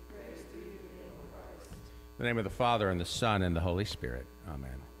In the name of the Father, and the Son, and the Holy Spirit.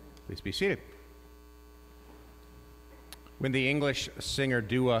 Amen. Please be seated. When the English singer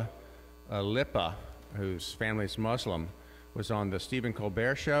Dua Lipa, whose family is Muslim, was on the Stephen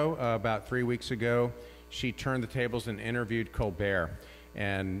Colbert show about 3 weeks ago, she turned the tables and interviewed Colbert.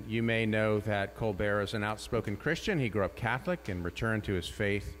 And you may know that Colbert is an outspoken Christian. He grew up Catholic and returned to his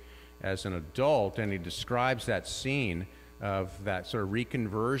faith as an adult, and he describes that scene of that sort of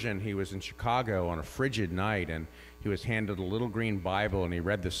reconversion. He was in Chicago on a frigid night, and he was handed a little green Bible, and he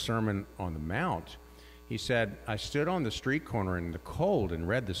read the Sermon on the Mount. He said, "I stood on the street corner in the cold and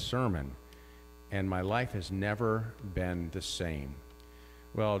read the sermon, and my life has never been the same."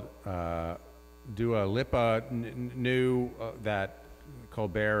 Well, Dua Lipa knew that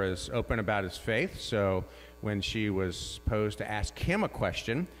Colbert is open about his faith, so when she was posed to ask him a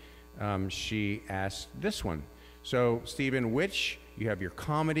question, she asked this one. So, Stephen, you have your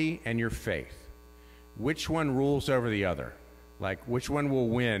comedy and your faith. Which one rules over the other? Like, which one will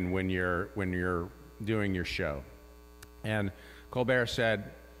win when you're doing your show? And Colbert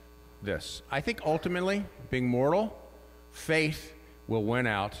said this: I think ultimately, being mortal, faith will win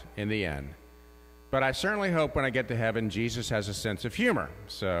out in the end. But I certainly hope when I get to heaven, Jesus has a sense of humor.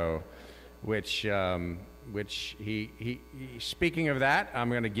 So, speaking of that, I'm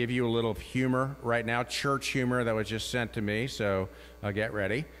going to give you a little humor right now, church humor that was just sent to me, so I'll get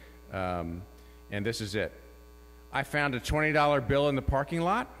ready. And this is it. I found a $20 bill in the parking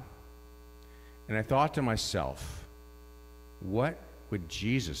lot, and I thought to myself, what would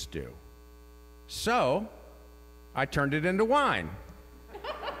Jesus do? So, I turned it into wine.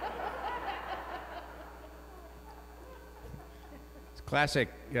 Classic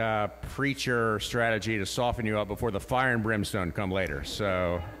preacher strategy to soften you up before the fire and brimstone come later.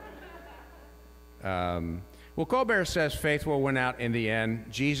 So, well, Colbert says faith will win out in the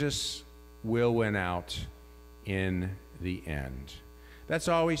end. Jesus will win out in the end. That's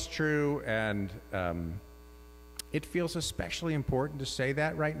always true, and it feels especially important to say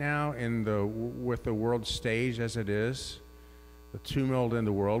that right now with the world stage as it is. The tumult in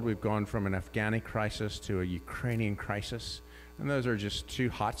the world. We've gone from an Afghani crisis to a Ukrainian crisis. And those are just two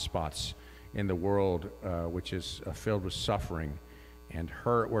hot spots in the world, which is filled with suffering and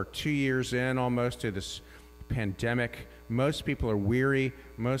hurt. We're 2 years in almost to this pandemic. Most people are weary.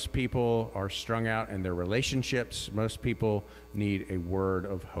 Most people are strung out in their relationships. Most people need a word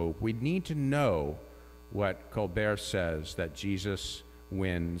of hope. We need to know what Colbert says, that Jesus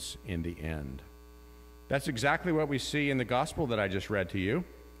wins in the end. That's exactly what we see in the gospel that I just read to you.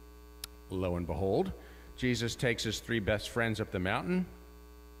 Lo and behold, Jesus takes his three best friends up the mountain.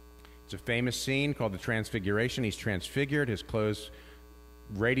 It's a famous scene called the Transfiguration. He's transfigured. His clothes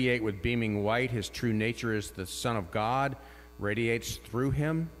radiate with beaming white. His true nature is the Son of God, radiates through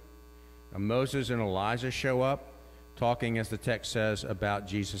him. Moses and Elijah show up, talking, as the text says, about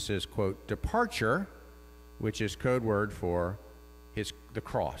Jesus' quote, departure, which is code word for the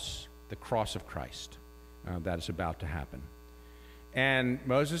cross of Christ. That is about to happen. And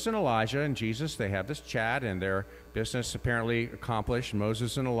Moses and Elijah and Jesus, they have this chat, and their business apparently accomplished.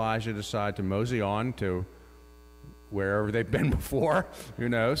 Moses and Elijah decide to mosey on to wherever they've been before, who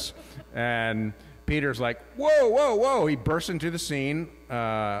knows. And Peter's like, whoa, whoa, whoa. He bursts into the scene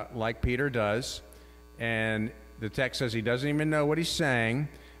like Peter does. And the text says he doesn't even know what he's saying,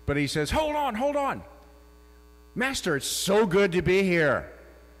 but he says, hold on. Master, it's so good to be here.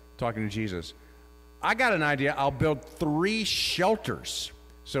 Talking to Jesus. I got an idea. I'll build 3 shelters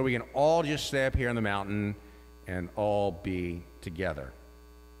so we can all just stay up here on the mountain and all be together.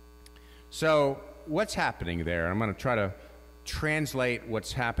 So what's happening there? I'm going to try to translate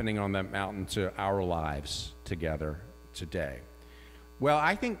what's happening on that mountain to our lives together today. Well,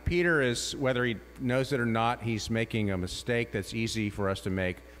 I think Peter is, whether he knows it or not, he's making a mistake that's easy for us to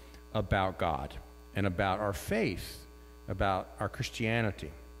make about God and about our faith, about our Christianity.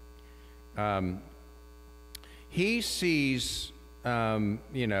 He sees,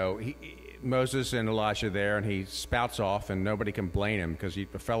 Moses and Elijah there, and he spouts off, and nobody can blame him because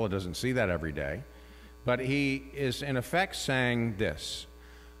the fellow doesn't see that every day. But he is, in effect, saying this: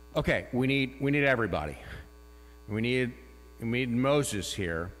 okay, we need everybody. We need Moses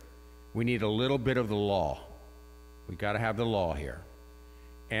here. We need a little bit of the law. We got to have the law here.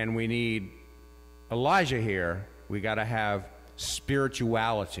 And we need Elijah here. We got to have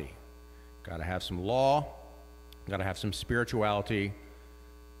spirituality. Got to have some law. Got to have some spirituality,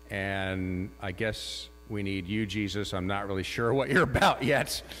 and I guess we need you, Jesus. I'm not really sure what you're about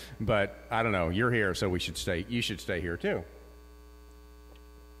yet, but I don't know. You're here, so we should stay. You should stay here too.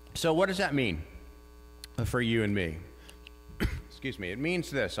 So what does that mean for you and me? Excuse me. It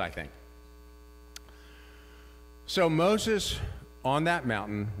means this, I think. So Moses on that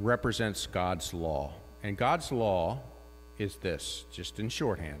mountain represents God's law. And God's law is this, just in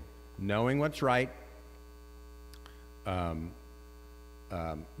shorthand: knowing what's right, knowing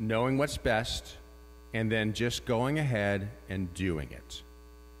what's best, and then just going ahead and doing it.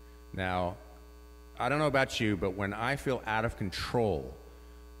 Now, I don't know about you, but when I feel out of control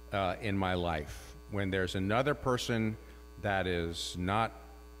in my life, when there's another person that is not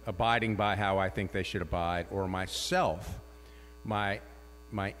abiding by how I think they should abide, or myself, my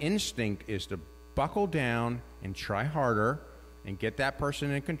instinct is to buckle down and try harder and get that person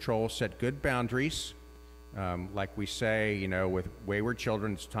in control, set good boundaries. Like we say, you know, with wayward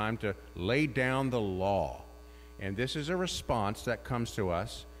children, it's time to lay down the law. And this is a response that comes to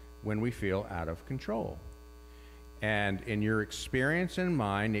us when we feel out of control. And in your experience and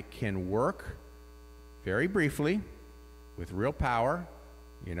mine, it can work very briefly with real power,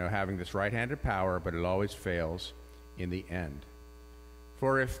 you know, having this right-handed power, but it always fails in the end.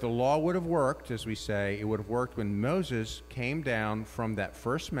 For if the law would have worked, as we say, it would have worked when Moses came down from that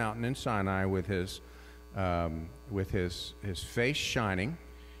first mountain in Sinai with his face shining,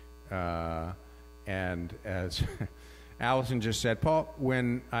 and as Allison just said, Paul,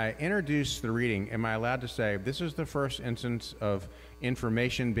 when I introduced the reading, am I allowed to say, this is the first instance of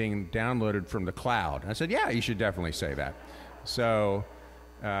information being downloaded from the cloud? I said, yeah, you should definitely say that. So,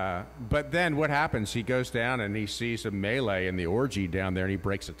 but then what happens? He goes down and he sees a melee in the orgy down there, and he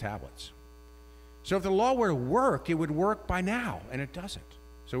breaks the tablets. So if the law were to work, it would work by now, and it doesn't.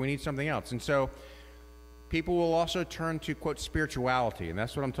 So we need something else. And so people will also turn to, quote, spirituality, and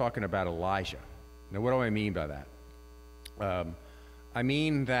that's what I'm talking about Elijah. Now, what do I mean by that? I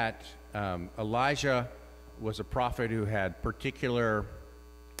mean that Elijah was a prophet who had a particular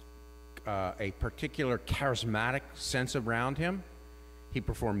charismatic sense around him. He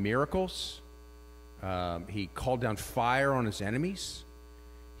performed miracles. He called down fire on his enemies.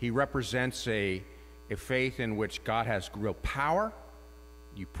 He represents a faith in which God has real power.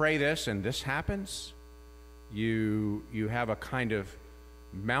 You pray this and this happens. You have a kind of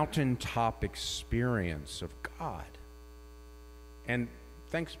mountaintop experience of God. And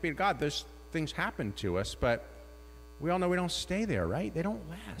thanks be to God, those things happen to us, but we all know we don't stay there, right? They don't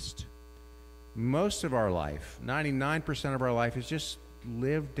last. Most of our life, 99% of our life, is just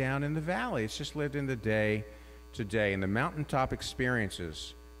lived down in the valley. It's just lived in the day to day, and the mountaintop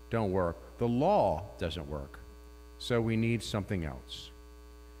experiences don't work. The law doesn't work, so we need something else.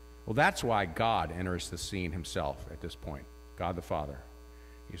 Well, that's why God enters the scene himself at this point, God the Father.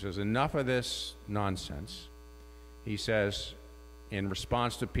 He says, enough of this nonsense. He says, in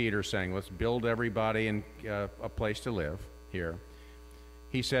response to Peter saying, let's build everybody in a place to live here,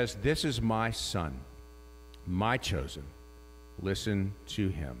 he says, this is my son, my chosen. Listen to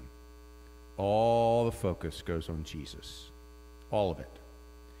him. All the focus goes on Jesus, all of it.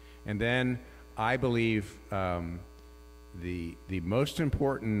 And then I believe the most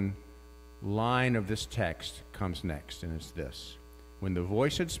important line of this text comes next, and it's this. When the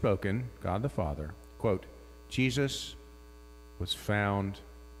voice had spoken, God the Father, quote, Jesus was found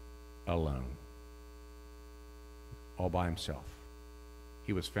alone, all by himself.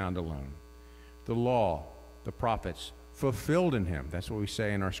 He was found alone. The law, the prophets, fulfilled in him. That's what we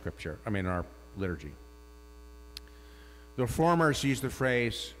say in our scripture, in our liturgy. The reformers use the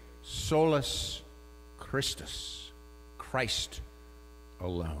phrase solus Christus, Christ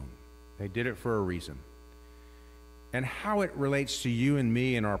alone. They did it for a reason. And how it relates to you and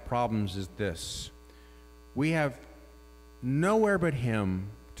me and our problems is this. We have nowhere but him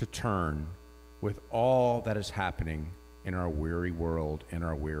to turn with all that is happening in our weary world and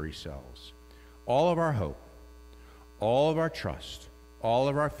our weary selves. All of our hope, all of our trust, all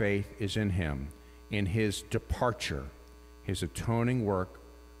of our faith is in him, in his departure, his atoning work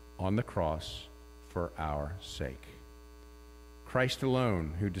on the cross for our sake. Christ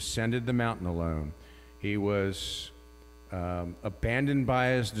alone, who descended the mountain alone. He was abandoned by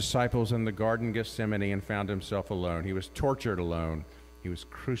his disciples in the Garden of Gethsemane and found himself alone. He was tortured alone. He was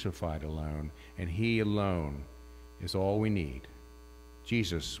crucified alone. And he alone is all we need.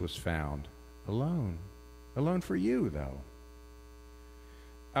 Jesus was found alone. Alone for you, though.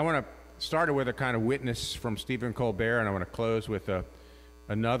 I want to start with a kind of witness from Stephen Colbert, and I want to close with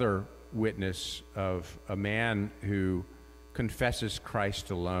another witness of a man who confesses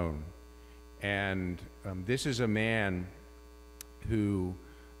Christ alone. And this is a man who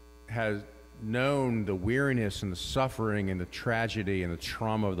has known the weariness and the suffering and the tragedy and the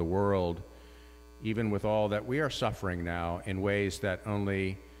trauma of the world, even with all that we are suffering now, in ways that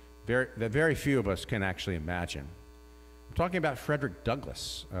very few of us can actually imagine. I'm talking about Frederick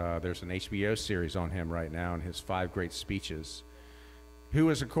Douglass. There's an HBO series on him right now and his 5 great speeches, who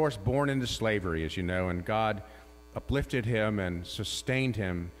was, of course, born into slavery, as you know, and God uplifted him and sustained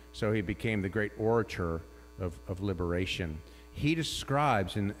him so he became the great orator of liberation. He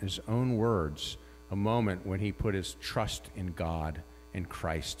describes in his own words a moment when he put his trust in God and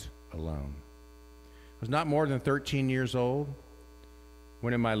Christ alone. I was not more than 13 years old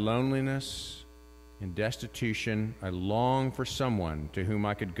when in my loneliness and destitution I longed for someone to whom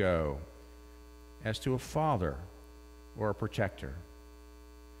I could go as to a father or a protector.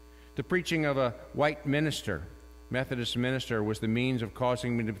 The preaching of a white minister, Methodist minister, was the means of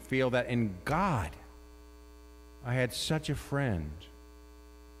causing me to feel that in God I had such a friend.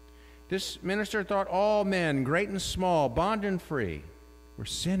 This minister thought all men, great and small, bond and free, were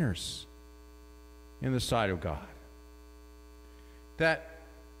sinners in the sight of God. That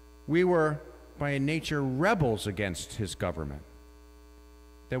we were by nature rebels against his government.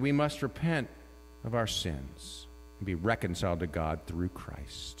 That we must repent of our sins and be reconciled to God through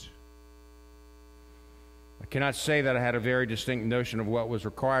Christ. I cannot say that I had a very distinct notion of what was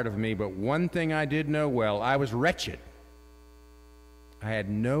required of me, but one thing I did know well: I was wretched. I had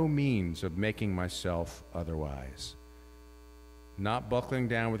no means of making myself otherwise. Not buckling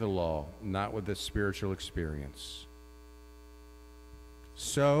down with the law, not with the spiritual experience.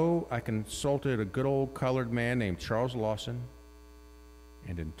 So I consulted a good old colored man named Charles Lawson,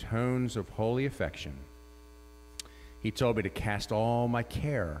 and in tones of holy affection, he told me to cast all my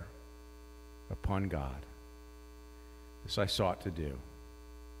care upon God. This I sought to do.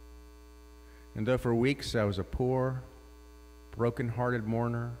 And though for weeks I was a poor, broken-hearted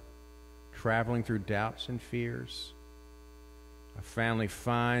mourner, traveling through doubts and fears, I finally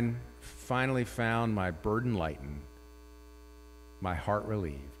found my burden lightened, my heart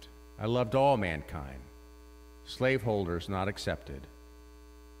relieved. I loved all mankind, slaveholders not excepted.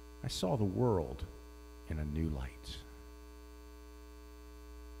 I saw the world in a new light.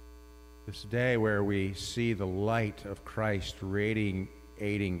 This day where we see the light of Christ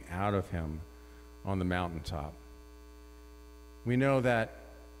radiating out of him on the mountaintop, we know that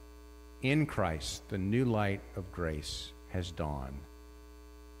in Christ the new light of grace has dawned,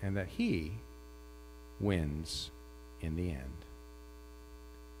 and that he wins in the end.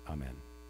 Amen.